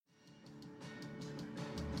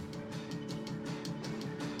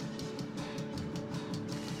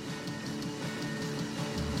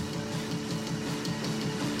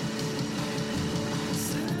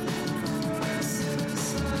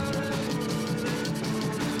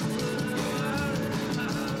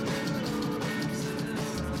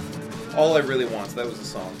All I Really Want. That was the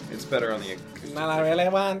song. It's better on the... All I really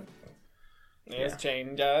want is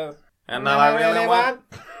changes. And all I really want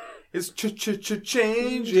is changes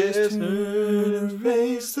to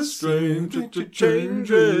erase the strange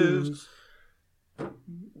changes.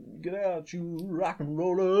 Get out, you rock and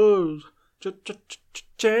rollers.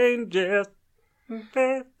 Changes.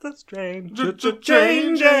 Erase the strange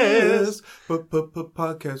Changes.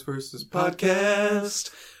 Podcast versus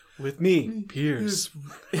podcast. With me, Piers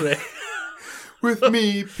Ray. With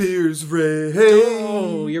me, Piers Ray.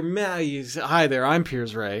 Oh, you're mad. Hi there, I'm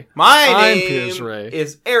Piers Ray. I'm Piers Ray.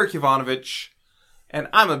 is Eric Ivanovich, and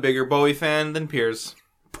I'm a bigger Bowie fan than Piers.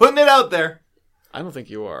 Putting it out there. I don't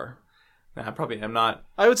think you are. Nah, I probably am not.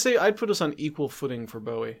 I would say I'd put us on equal footing for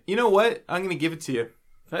Bowie. You know what? I'm going to give it to you.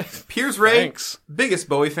 Piers Ray, Thanks. biggest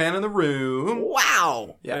Bowie fan in the room.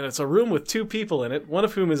 Wow. Yeah. And it's a room with two people in it, one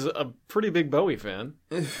of whom is a pretty big Bowie fan.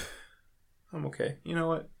 I'm okay. You know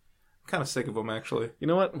what? I'm kind of sick of him, actually. You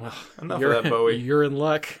know what? Well, Enough of that Bowie. You're in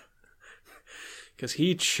luck. Because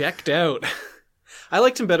he checked out. I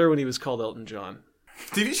liked him better when he was called Elton John.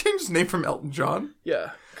 Did he change his name from Elton John?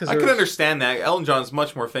 Yeah. I could understand that. Elton John's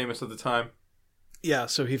much more famous at the time. Yeah,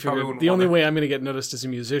 so he Probably figured wouldn't the only wanna- way I'm going to get noticed as a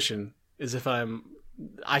musician is if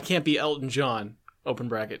I can't be Elton John, open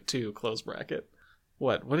bracket, 2, close bracket.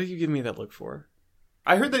 What? What did you give me that look for?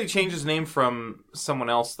 I heard that he changed his name from someone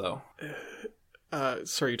else, though.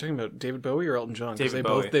 Sorry, you're talking about David Bowie or Elton John? 'Cause David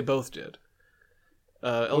Bowie. They both did.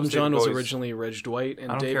 Elton was John David was Bowie's? originally Reg Dwight, and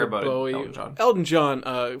I don't David care about Bowie. Elton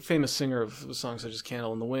John. Famous singer of songs such as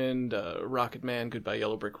 "Candle in the Wind," "Rocket Man," "Goodbye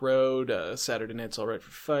Yellow Brick Road," "Saturday Night's All Right for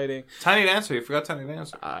Fighting." Tiny Dancer. You forgot Tiny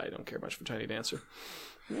Dancer. I don't care much for Tiny Dancer.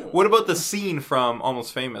 What about the scene from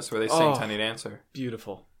Almost Famous where they sing Oh. Tiny Dancer?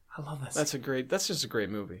 Beautiful. I love that. That's just a great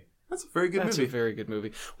movie. That's a very good That's movie. a very good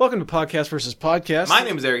movie. Welcome to Podcast versus Podcast. My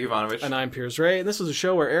name is Eric Ivanovich. And I'm Piers Ray, and this is a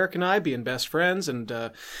show where Eric and I, being best friends, and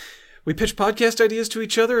we pitch podcast ideas to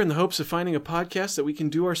each other in the hopes of finding a podcast that we can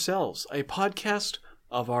do ourselves. A podcast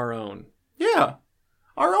of our own. Yeah.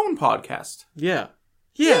 Our own podcast. Yeah.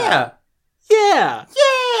 Yeah. Yeah.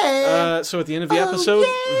 Yeah. So at the end of the episode...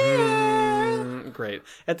 great.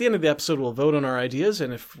 At the end of the episode, we'll vote on our ideas,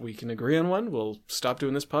 and if we can agree on one, we'll stop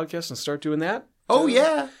doing this podcast and start doing that. Oh,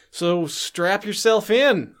 yeah. So strap yourself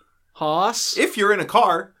in, Hoss. If you're in a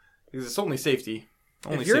car, because it's only safety.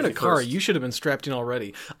 Only If you're in a safety car, first. you should have been strapped in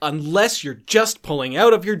already. Unless you're just pulling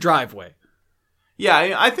out of your driveway.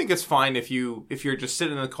 Yeah, I think it's fine if you're just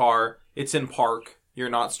sitting in the car, it's in park, you're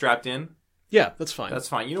not strapped in. Yeah, that's fine. That's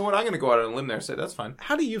fine. You know what? I'm going to go out on a limb there and say that's fine.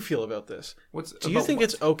 How do you feel about this? Do you about think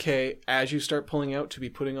what? it's okay as you start pulling out to be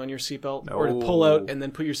putting on your seatbelt? No. Or to pull out and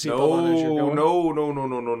then put your seatbelt on as you're going?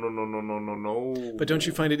 No. But don't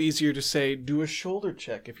you find it easier to say, do a shoulder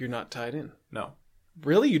check if you're not tied in? No.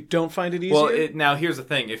 Really? You don't find it easier? Well, now here's the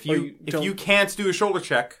thing. If Or you you if don't- you can't do a shoulder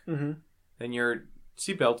check, Mhm. then your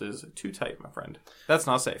seatbelt is too tight, my friend. That's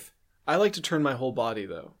not safe. I like to turn my whole body,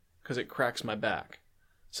 though, because it cracks my back.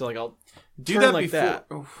 So, like, I'll Do turn that like before. that.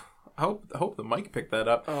 Oof. I hope the mic picked that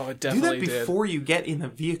up. Oh, it Do definitely that did. before you get in the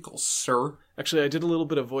vehicle, sir. Actually, I did a little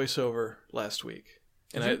bit of voiceover last week.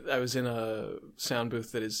 And I was in a sound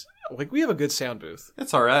booth that is... Like, we have a good sound booth.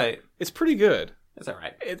 It's all right. It's pretty good. It's all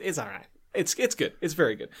right. It's all right. It's good. It's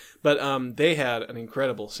very good. But they had an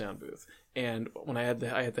incredible sound booth. And when I had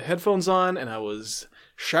the headphones on, and I was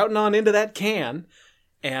shouting on into that can,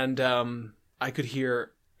 and I could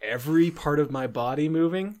hear every part of my body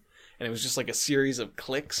moving. And it was just like a series of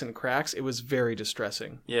clicks and cracks. It was very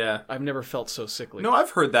distressing. Yeah. I've never felt so sickly. No, I've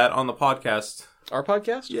heard that on the podcast. Our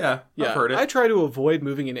podcast? Yeah, I've heard it. I try to avoid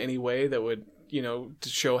moving in any way that would, to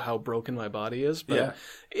show how broken my body is. But Yeah.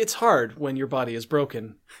 it's hard when your body is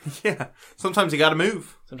broken. Yeah. Sometimes you got to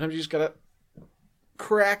move. Sometimes you just gotta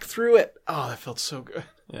crack through it. Oh, that felt so good.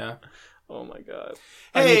 Yeah. Oh my god.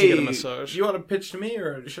 I need to get a Hey, massage. you want to pitch to me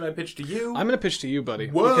or should I pitch to you? I'm gonna pitch to you, buddy.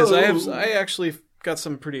 Whoa. Because I actually got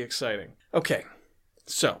something pretty exciting. Okay.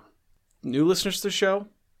 So, new listeners to the show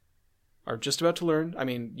are just about to learn. I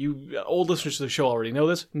mean, you old listeners to the show already know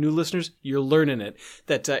this. New listeners, you're learning it.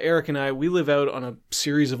 That Eric and I, we live out on a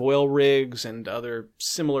series of oil rigs and other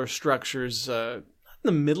similar structures in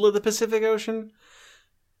the middle of the Pacific Ocean.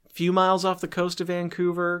 A few miles off the coast of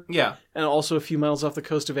Vancouver. Yeah. And also a few miles off the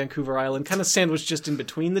coast of Vancouver Island, kind of sandwiched just in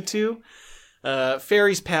between the two.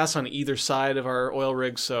 Ferries pass on either side of our oil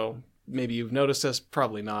rigs, so maybe you've noticed us,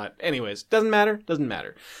 probably not. Anyways, doesn't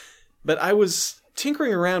matter. But I was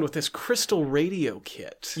tinkering around with this crystal radio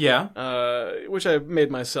kit. Yeah. Which I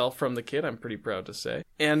made myself from the kit, I'm pretty proud to say.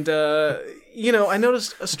 And, I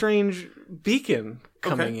noticed a strange beacon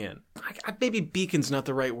coming in. Maybe beacon's not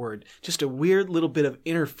the right word. Just a weird little bit of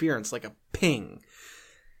interference, like a ping.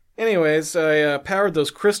 Anyways, I powered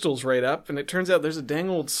those crystals right up, and it turns out there's a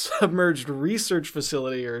dang old submerged research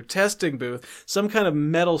facility or testing booth, some kind of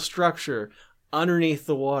metal structure underneath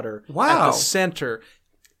the water. Wow. At the center.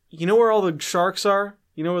 You know where all the sharks are?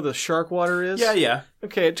 You know where the shark water is? Yeah.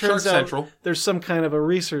 Okay, it turns Shark out Central. there's some kind of a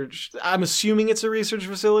research... I'm assuming it's a research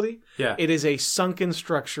facility. Yeah. It is a sunken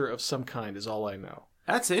structure of some kind, is all I know.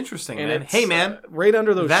 That's interesting, And man. it's, Hey, man. right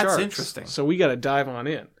under those That's sharks. interesting. So we got to dive on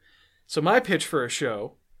in. So my pitch for a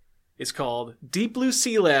show is called Deep Blue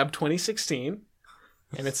Sea Lab 2016,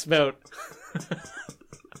 and it's about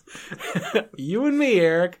you and me,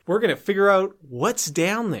 Eric. We're gonna figure out what's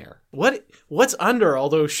down there. What's under all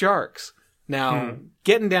those sharks? Now,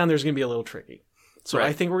 getting down there's gonna be a little tricky. So Right.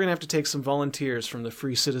 I think we're gonna have to take some volunteers from the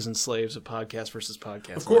free citizen slaves of Podcast versus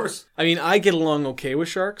Podcast. Of course. I mean, I get along okay with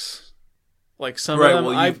sharks. Like some Right, of them,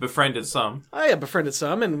 well, you've befriended some. I have befriended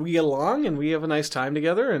some, and we get along, and we have a nice time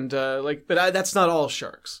together. And that's not all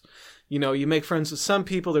sharks. You know, you make friends with some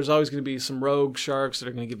people. There's always going to be some rogue sharks that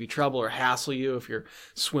are going to give you trouble or hassle you if you're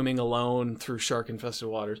swimming alone through shark-infested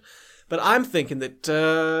waters. But I'm thinking that,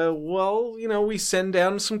 we send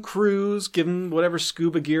down some crews, give them whatever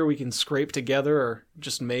scuba gear we can scrape together or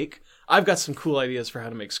just make. I've got some cool ideas for how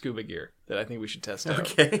to make scuba gear that I think we should test out.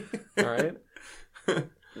 Okay. All right.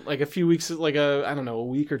 Like a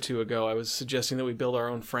week or two ago, I was suggesting that we build our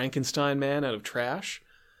own Frankenstein man out of trash.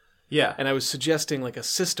 Yeah. And I was suggesting like a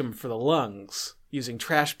system for the lungs using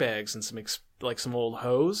trash bags and some old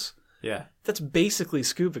hose. Yeah. That's basically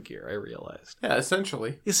scuba gear, I realized. Yeah,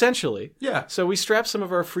 essentially. Essentially. Yeah. So we strap some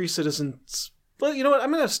of our free citizens... Well, you know what?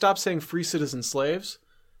 I'm going to stop saying free citizen slaves.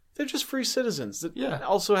 They're just free citizens that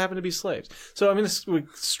also happen to be slaves. So I'm going to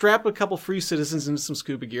strap a couple free citizens into some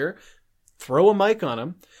scuba gear, throw a mic on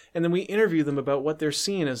them, and then we interview them about what they're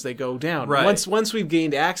seeing as they go down. Right. Once we've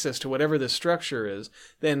gained access to whatever this structure is,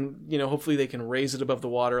 then, hopefully they can raise it above the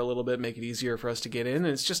water a little bit, make it easier for us to get in. And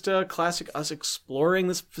it's just a classic us exploring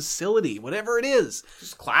this facility, whatever it is.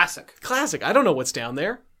 Just classic. Classic. I don't know what's down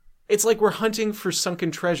there. It's like we're hunting for sunken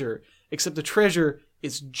treasure, except the treasure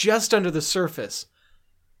is just under the surface.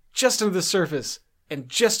 Just under the surface, and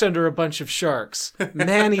just under a bunch of sharks.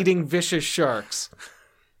 Man-eating vicious sharks.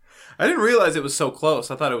 I didn't realize it was so close.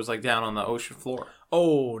 I thought it was like down on the ocean floor.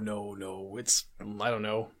 Oh, no. It's, I don't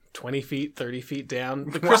know, 20 feet, 30 feet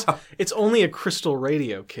down. Wow. It's only a crystal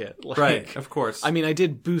radio kit. Right, of course. I mean, I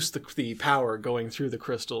did boost the power going through the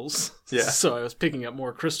crystals. Yeah. So I was picking up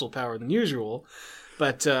more crystal power than usual.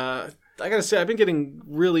 But I gotta say, I've been getting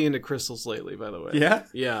really into crystals lately, by the way. Yeah?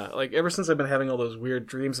 Yeah, like ever since I've been having all those weird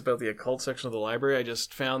dreams about the occult section of the library, I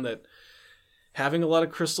just found that having a lot of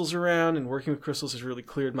crystals around and working with crystals has really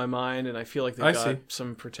cleared my mind, and I feel like they've got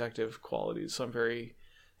some protective qualities. So I'm very...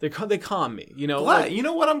 They calm me, you know? Glad. Like, You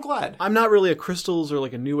know what? I'm glad. I'm not really a crystals or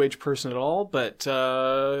like a new age person at all, but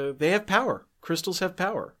they have power. Crystals have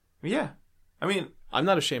power. Yeah. I mean, I'm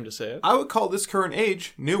not ashamed to say it. I would call this current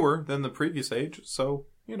age newer than the previous age, so,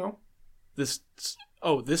 This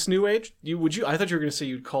new age? I thought you were going to say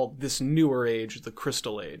you'd call this newer age the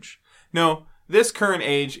crystal age. No, this current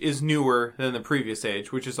age is newer than the previous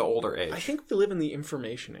age, which is the older age. I think we live in the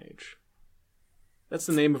information age. That's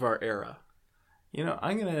the name of our era.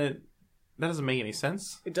 That doesn't make any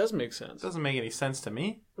sense. It does make sense. It doesn't make any sense to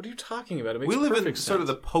me. What are you talking about? It makes We live in perfect sort of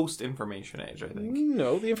sense. the post-information age, I think.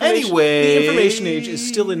 No, the information age is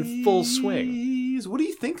still in full swing. What do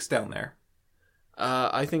you think's down there?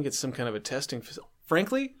 I think it's some kind of a testing facility.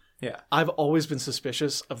 Frankly, Yeah. I've always been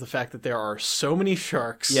suspicious of the fact that there are so many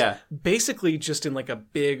sharks. Yeah. Basically just in like a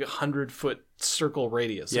big 100-foot circle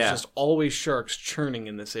radius. Yeah. There's just always sharks churning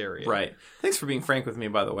in this area. Right. Thanks for being frank with me,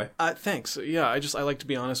 by the way. Thanks. Yeah, I like to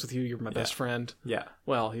be honest with you. You're my best friend. Yeah.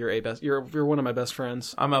 Well, you're one of my best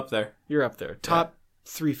friends. I'm up there. You're up there. Top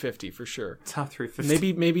 350 for sure. Top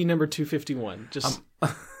 350. Maybe number 251. Just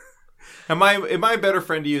Am I a better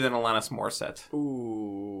friend to you than Alanis Morissette?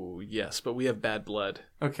 Ooh, yes, but we have bad blood.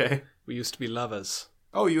 Okay. We used to be lovers.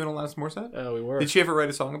 Oh, you and Alanis Morissette? Oh, we were. Did she ever write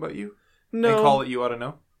a song about you? No. And call it You Ought to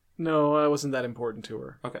Know? No, I wasn't that important to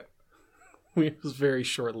her. Okay. It was very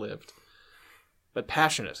short-lived. But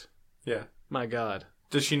passionate. Yeah. My God.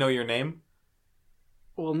 Does she know your name?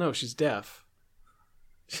 Well, no, she's deaf.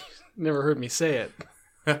 She's never heard me say it.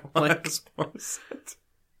 Alanis Morissette.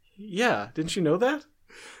 Yeah, didn't you know that?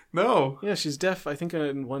 No. Yeah, she's deaf, I think,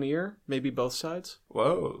 in one ear. Maybe both sides.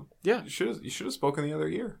 Whoa. Yeah. You should have spoken the other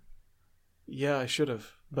ear. Yeah, I should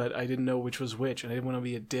have. But I didn't know which was which, and I didn't want to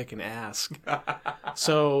be a dick and ask.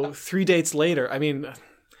 So 3 dates later, I mean,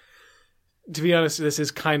 to be honest, this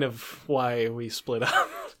is kind of why we split up.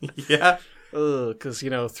 Yeah. Because,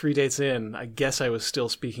 3 dates in, I guess I was still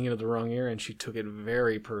speaking into the wrong ear, and she took it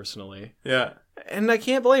very personally. Yeah. And I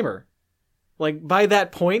can't blame her. Like, by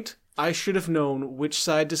that point, I should have known which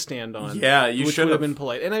side to stand on. Yeah, you which should would have have. been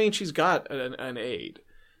polite. And I mean, she's got an aide.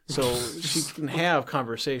 So she can have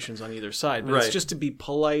conversations on either side. But Right. it's just to be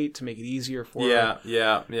polite, to make it easier for her.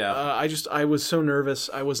 Yeah. I was so nervous.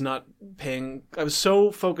 I was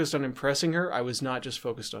so focused on impressing her. I was not just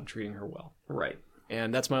focused on treating her well. Right.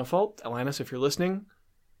 And that's my fault. Alanis, if you're listening,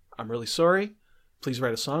 I'm really sorry. Please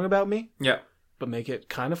write a song about me, Yeah. but make it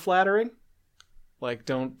kind of flattering. Like,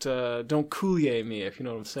 don't coulier me, if you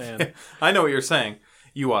know what I'm saying. I know what you're saying.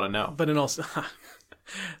 You ought to know. But in all...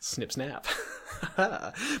 snip, snap.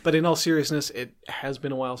 But in all seriousness, it has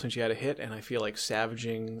been a while since you had a hit, and I feel like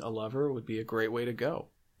savaging a lover would be a great way to go.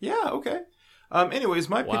 Yeah, okay. Anyways,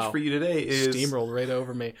 my pitch for you today is... Steamrolled right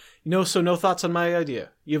over me. So no thoughts on my idea?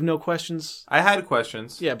 You have no questions? I had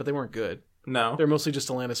questions. Yeah, but they weren't good. No. They're mostly just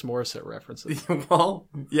Alanis Morissette references. Well,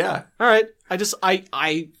 yeah. All right.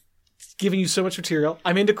 I giving you so much material.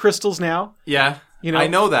 I'm into crystals now. Yeah. You know, I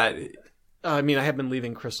know that. I mean, I have been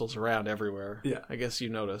leaving crystals around everywhere. Yeah. I guess you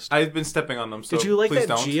noticed. I've been stepping on them, so Did you like please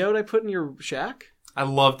that don't. geode I put in your shack? I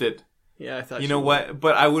loved it. Yeah, I thought You know what?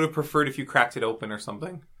 But I would have preferred if you cracked it open or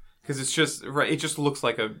something. Because it's just... It just looks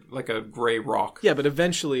like a gray rock. Yeah, but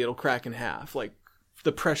eventually it'll crack in half. Like,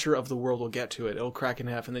 the pressure of the world will get to it. It'll crack in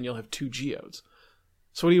half, and then you'll have 2 geodes.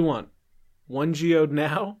 So what do you want? 1 geode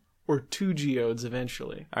now, or 2 geodes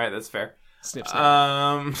eventually? All right, that's fair. Snip,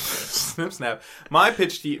 snap. Snip, snap. My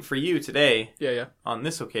pitch for you today, Yeah. on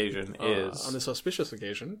this occasion, is... On this auspicious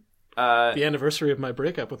occasion, Uh, the anniversary of my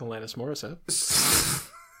breakup with Alanis Morissette.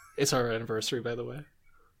 It's our anniversary, by the way.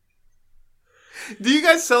 Do you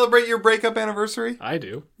guys celebrate your breakup anniversary? I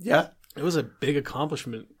do. Yeah. It was a big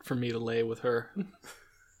accomplishment for me to lay with her.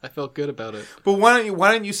 I felt good about it. But why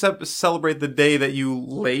don't you celebrate the day that you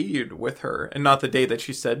laid with her and not the day that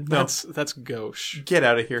she said, no, That's gauche. get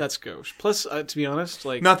out of here. That's gauche. Plus, to be honest,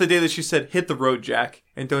 like... Not the day that she said, hit the road, Jack,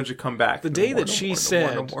 and don't you come back. The day that she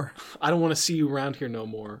said, I don't want to see you around here no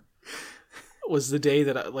more, was the day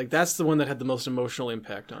that, that's the one that had the most emotional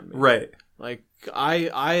impact on me. Right. Like,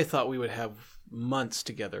 I thought we would have months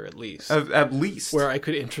together at least. At least. Where I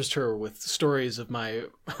could interest her with stories of my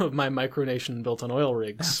micronation built on oil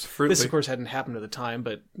rigs. Absolutely. This, of course, hadn't happened at the time,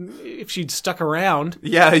 but if she'd stuck around...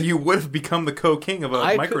 Yeah, you would have become the co-king of a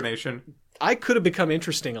micronation. I could have become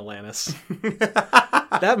interesting, Alanis.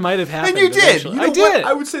 That might have happened. And you did. Eventually. You know I did.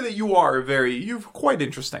 I would say that you're quite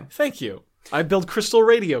interesting. Thank you. I build crystal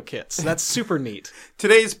radio kits. That's super neat.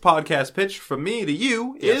 Today's podcast pitch from me to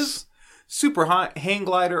you is Super Hot Hang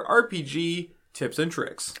Glider RPG Tips and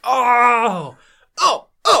Tricks. Oh!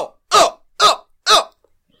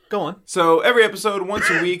 Go on. So every episode, once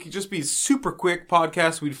a week, just be super quick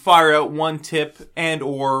podcast. We'd fire out one tip and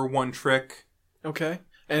or one trick. Okay.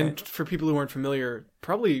 And for people who aren't familiar,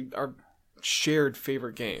 probably our shared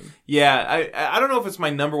favorite game. Yeah, I don't know if it's my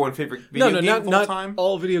number one favorite video game of all not time.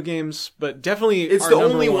 all video games, but definitely It's our the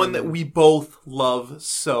number only one that we both love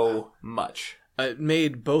so much. It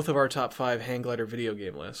made both of our top 5 hang glider video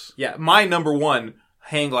game lists. Yeah, my number one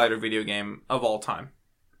hang glider video game of all time.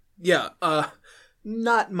 Yeah,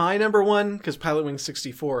 not my number one, because Pilot Wings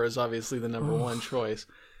 64 is obviously the number one choice.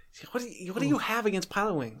 What do you have against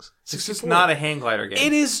Pilot Wings 64? It's just not a hang glider game.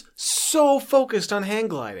 It is so focused on hang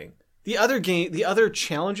gliding. The other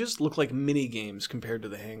challenges look like mini games compared to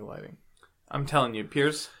the hang gliding. I'm telling you,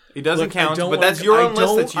 Piers, it doesn't Look, count, but that's your own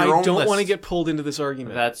list. That's your own I don't list. want to get pulled into this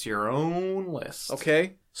argument. That's your own list.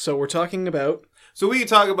 Okay, so we're talking about... So we can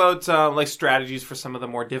talk about like strategies for some of the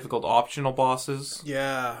more difficult optional bosses.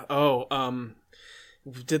 Yeah.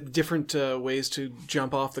 Different ways to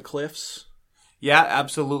jump off the cliffs. Yeah,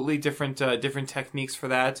 absolutely. Different techniques for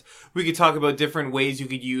that. We could talk about different ways you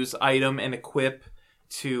could use item and equip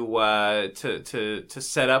to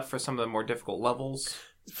set up for some of the more difficult levels.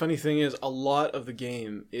 Funny thing is, a lot of the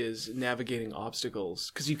game is navigating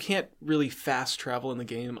obstacles because you can't really fast travel in the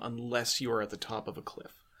game unless you are at the top of a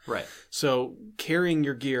cliff. Right. So carrying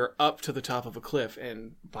your gear up to the top of a cliff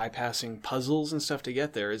and bypassing puzzles and stuff to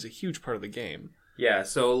get there is a huge part of the game. Yeah,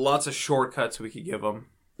 so lots of shortcuts we could give them.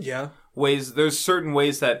 Yeah. There's certain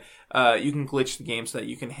ways that you can glitch the game so that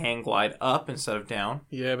you can hang glide up instead of down.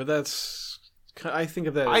 Yeah, but I think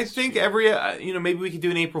of that as... I think every, maybe we could do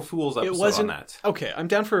an April Fool's episode on that. Okay, I'm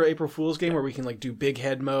down for an April Fool's game where we can do big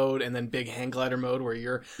head mode and then big hang glider mode where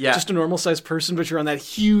you're just a normal sized person, but you're on that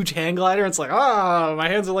huge hang glider. And it's like, my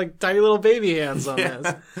hands are like tiny little baby hands on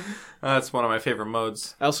this. That's one of my favorite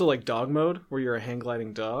modes. I also like dog mode where you're a hang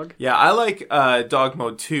gliding dog. Yeah, I like dog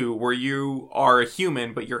mode too, where you are a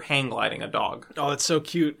human, but you're hang gliding a dog. Oh, it's so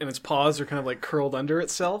cute. And its paws are kind of curled under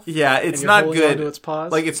itself. Yeah, it's and not holding good. onto its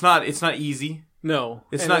paws. Like it's not easy. No.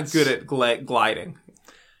 It's and not good at gliding.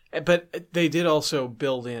 But they did also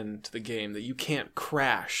build into the game that you can't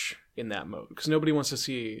crash in that mode because nobody wants to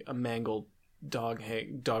see a mangled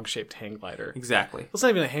dog-shaped hang glider. Exactly. Well, it's not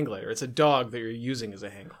even a hang glider. It's a dog that you're using as a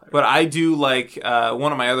hang glider. But I do like,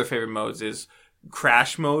 one of my other favorite modes is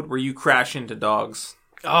crash mode, where you crash into dogs.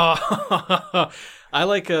 Oh, I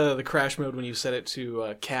like the crash mode when you set it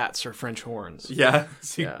to cats or French horns. Yeah,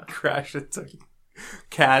 so you crash into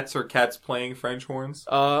cats or cats playing French horns.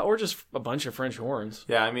 Or just a bunch of French horns.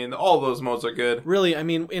 Yeah, I mean, all those modes are good. Really, I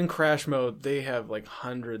mean, in crash mode, they have like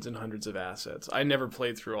hundreds and hundreds of assets. I never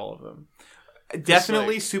played through all of them.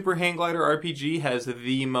 Definitely, Super Hang Glider RPG has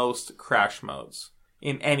the most crash modes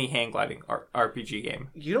in any hang gliding RPG game.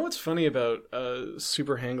 You know what's funny about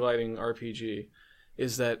Super Hang Gliding RPG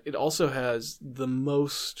is that it also has the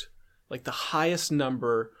most, like the highest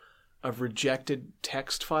number of rejected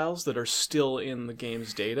text files that are still in the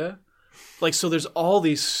game's data. Like, so there's all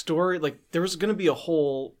these story, like there was going to be a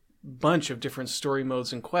whole bunch of different story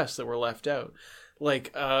modes and quests that were left out.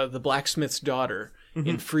 Like the blacksmith's daughter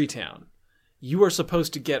in Freetown. You are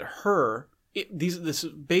supposed to get her, this is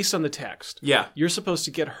based on the text. Yeah. You're supposed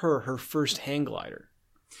to get her first hang glider.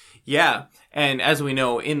 Yeah, and as we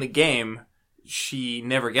know, in the game, she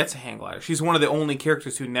never gets a hang glider. She's one of the only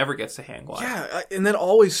characters who never gets a hang glider. Yeah, and that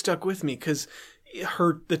always stuck with me because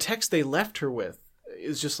the text they left her with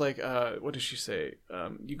is just like, what does she say?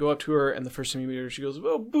 You go up to her, and the first time you meet her, she goes,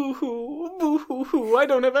 "Oh, boo-hoo, boo-hoo, I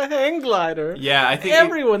don't have a hang glider." Yeah, I think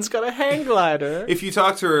everyone's got a hang glider. If you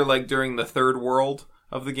talk to her like during the third world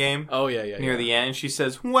of the game, near the end, she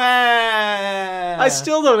says, "Wah! I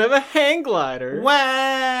still don't have a hang glider."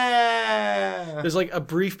 Wah! There's like a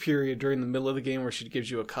brief period during the middle of the game where she gives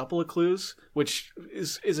you a couple of clues, which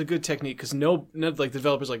is a good technique because like the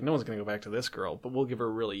developers like, no one's going to go back to this girl, but we'll give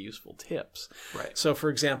her really useful tips. Right. So, for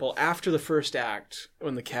example, after the first act,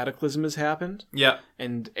 when the cataclysm has happened,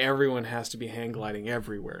 and everyone has to be hang gliding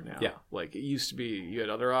everywhere now. Yeah. Like it used to be, you had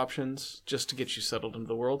other options just to get you settled into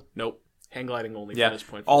the world. Nope. Hang gliding only Yeah. from this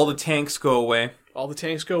point All forward. the tanks go away. All the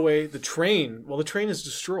tanks go away. The train is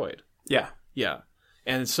destroyed. Yeah. Yeah.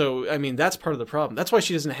 And so, I mean, that's part of the problem. That's why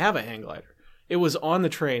she doesn't have a hang glider. It was on the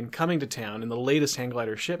train coming to town in the latest hang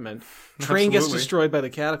glider shipment. Train gets destroyed by the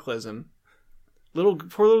cataclysm.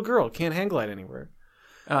 Poor little girl can't hang glide anywhere.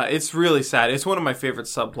 It's really sad. It's one of my favorite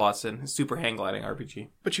subplots in Super Hang Gliding RPG.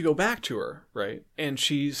 But you go back to her, right? And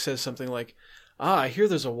she says something like, I hear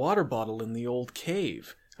there's a water bottle in the old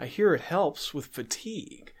cave. I hear it helps with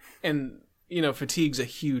fatigue. And, you know, fatigue's a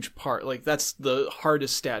huge part. Like, that's the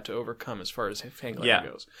hardest stat to overcome as far as hang gliding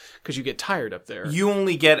goes. Because you get tired up there. You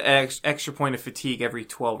only get an extra point of fatigue every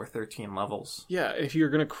 12 or 13 levels. Yeah, if you're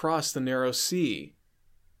going to cross the narrow sea,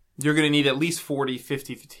 you're going to need at least 40,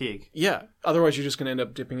 50 fatigue. Yeah, otherwise you're just going to end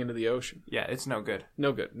up dipping into the ocean. Yeah, it's no good.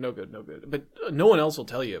 No good. But no one else will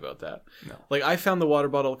tell you about that. No. Like, I found the water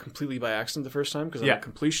bottle completely by accident the first time because I'm a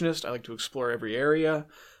completionist. I like to explore every area.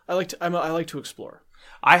 I like to explore.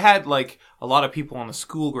 I had like a lot of people on the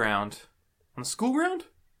school ground. On the school ground?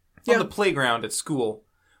 Yeah. On the playground at school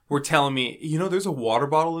were telling me, you know, there's a water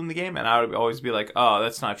bottle in the game, and I would always be like, oh,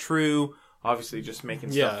 that's not true. Obviously, just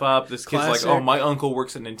making stuff up. This kid's like, oh, my uncle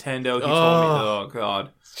works at Nintendo. He told me, oh god,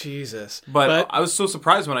 Jesus. But I was so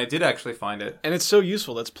surprised when I did actually find it, and it's so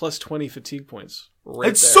useful. That's plus 20 fatigue points.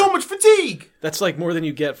 It's so much fatigue. That's like more than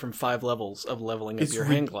you get from 5 levels of leveling up your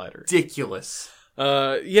hang glider. Ridiculous.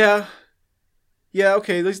 Yeah.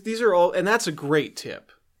 Okay. These are all, and that's a great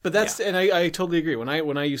tip. But that's, and I totally agree.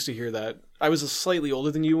 When I used to hear that, I was slightly older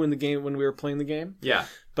than you when we were playing the game. Yeah.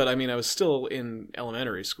 But I mean, I was still in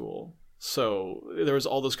elementary school, so there was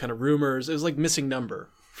all those kind of rumors. It was like Missing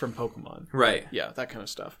Number from Pokemon, right? Yeah, that kind of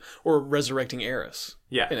stuff, or resurrecting Aerith,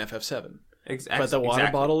 in FF7. Exactly. But the water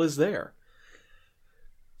bottle is there.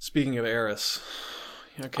 Speaking of Aerith,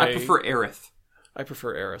 okay, I prefer Aerith. I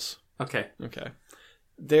prefer Aerith. Okay.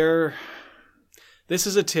 This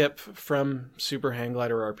is a tip from Super Hang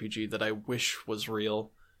Glider RPG that I wish was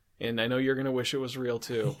real, and I know you're gonna wish it was real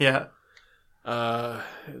too. Yeah.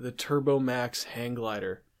 The Turbo Max hang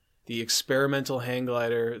glider, the experimental hang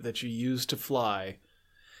glider that you use to fly,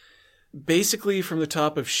 basically from the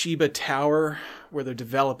top of Shiba Tower, where they're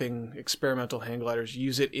developing experimental hang gliders,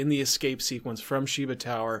 use it in the escape sequence from Shiba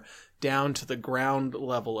Tower down to the ground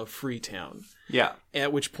level of Freetown. Yeah.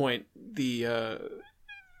 At which point the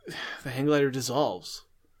hang glider dissolves.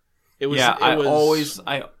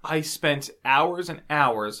 I spent hours and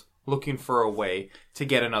hours looking for a way to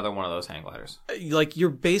get another one of those hang gliders. Like, you're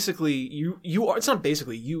basically you are, it's not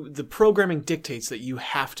basically, the programming dictates that you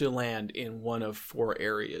have to land in one of 4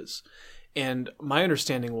 areas. And my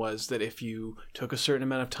understanding was that if you took a certain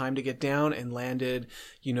amount of time to get down and landed,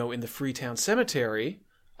 in the Freetown Cemetery,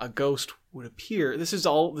 a ghost would appear. This is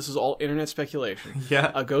all internet speculation.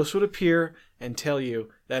 Yeah. A ghost would appear and tell you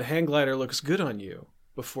that hang glider looks good on you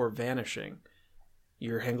before vanishing.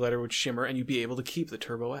 Your hang glider would shimmer and you'd be able to keep the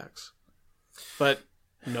Turbo X. But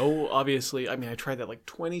no, obviously, I tried that like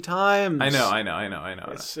 20 times. I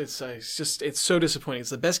know. It's so disappointing. It's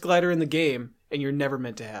the best glider in the game and you're never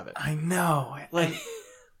meant to have it. I know.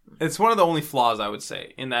 It's one of the only flaws, I would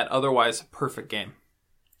say, in that otherwise perfect game.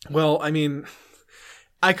 Well,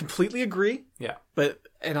 I completely agree. Yeah. But,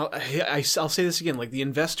 and I'll say this again, like the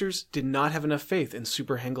investors did not have enough faith in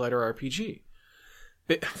Super Hang Glider RPG.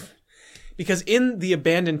 But, because in the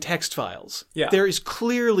abandoned text files, there is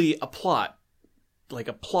clearly a plot,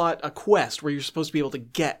 a quest where you're supposed to be able to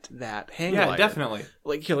get that hang glider. Yeah, definitely.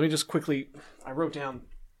 Like, here, let me just quickly, I wrote down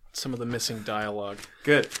some of the missing dialogue.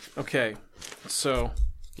 Good. Okay, so.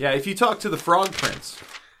 Yeah, if you talk to the Frog Prince.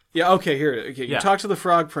 Yeah, okay, here. Okay, you talk to the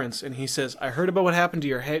Frog Prince, and he says, I heard about what happened to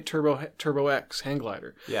your Turbo X hang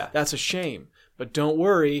glider. Yeah. That's a shame. But don't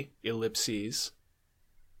worry, ellipses.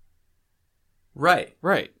 Right.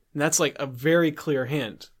 Right. And that's like a very clear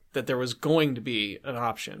hint that there was going to be an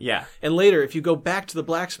option. Yeah. And later, if you go back to the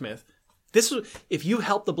blacksmith, if you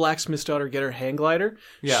help the blacksmith's daughter get her hang glider,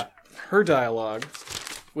 her dialogue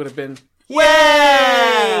would have been,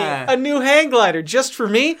 yeah! A new hang glider just for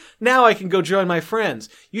me? Now I can go join my friends.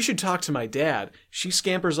 You should talk to my dad. She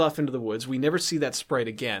scampers off into the woods. We never see that sprite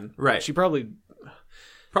again. Right. She probably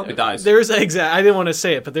dies. I didn't want to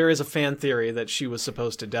say it, but there is a fan theory that she was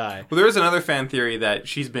supposed to die. Well, there is another fan theory that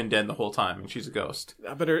she's been dead the whole time and she's a ghost.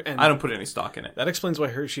 But I don't put any stock in it. That explains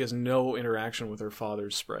why she has no interaction with her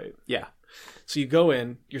father's sprite. Yeah. So you go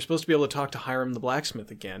in, you're supposed to be able to talk to Hiram the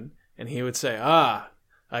blacksmith again, and he would say,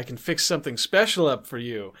 I can fix something special up for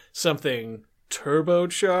you. Something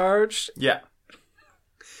turbocharged. Yeah.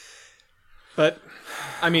 But,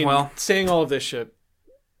 saying all of this shit,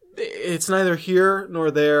 it's neither here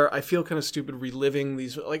nor there. I feel kind of stupid reliving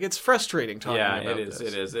these. Like, it's frustrating talking about this.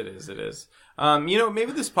 It is.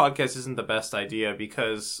 Maybe this podcast isn't the best idea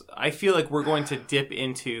because I feel like we're going to dip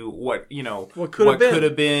into what could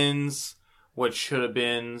have been, what should have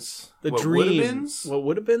been, the what dream, would have been, what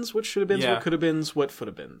would have been, what should have been, what could have been, what would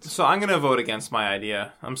have been. So I'm gonna vote against my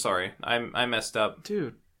idea. I'm sorry, I messed up,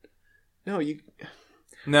 dude. No, you.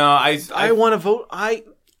 No, I want to vote. I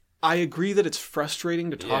agree that it's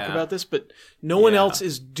frustrating to talk about this, but no one else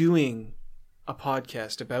is doing a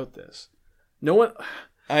podcast about this. No one.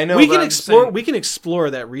 I know. We can explore. We can explore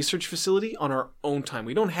that research facility on our own time.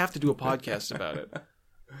 We don't have to do a podcast about it.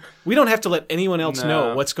 We don't have to let anyone else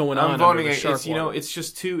know what's going on. I'm voting against. It's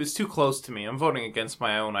just too close to me. I'm voting against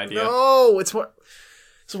my own idea. No, it's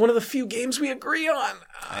one of the few games we agree on.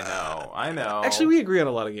 I know. Actually, we agree on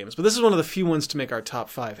a lot of games, but this is one of the few ones to make our top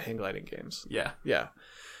 5 hang gliding games. Yeah.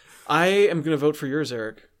 I am going to vote for yours,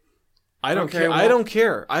 Eric. I don't care. I don't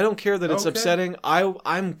care. I don't care that it's upsetting.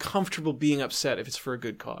 I'm comfortable being upset if it's for a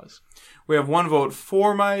good cause. We have 1 vote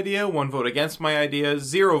for my idea, 1 vote against my idea,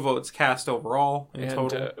 0 votes cast overall in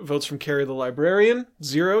total. Votes from Carrie the librarian,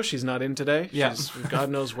 0. She's not in today. Yeah. God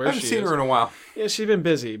knows where she is. I haven't seen her in a while. Yeah, she's been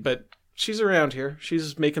busy, but she's around here.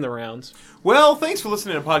 She's making the rounds. Well, thanks for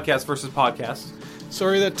listening to Podcast versus Podcast.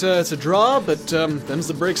 Sorry that it's a draw, but them's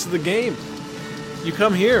the breaks of the game. You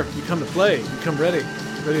come here. You come to play. You come ready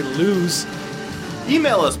to lose.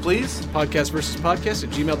 Email us, please.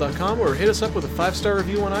 podcastversuspodcast@gmail.com or hit us up with a 5-star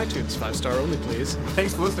review on iTunes. 5-star only, please.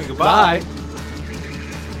 Thanks for listening. Goodbye. Bye.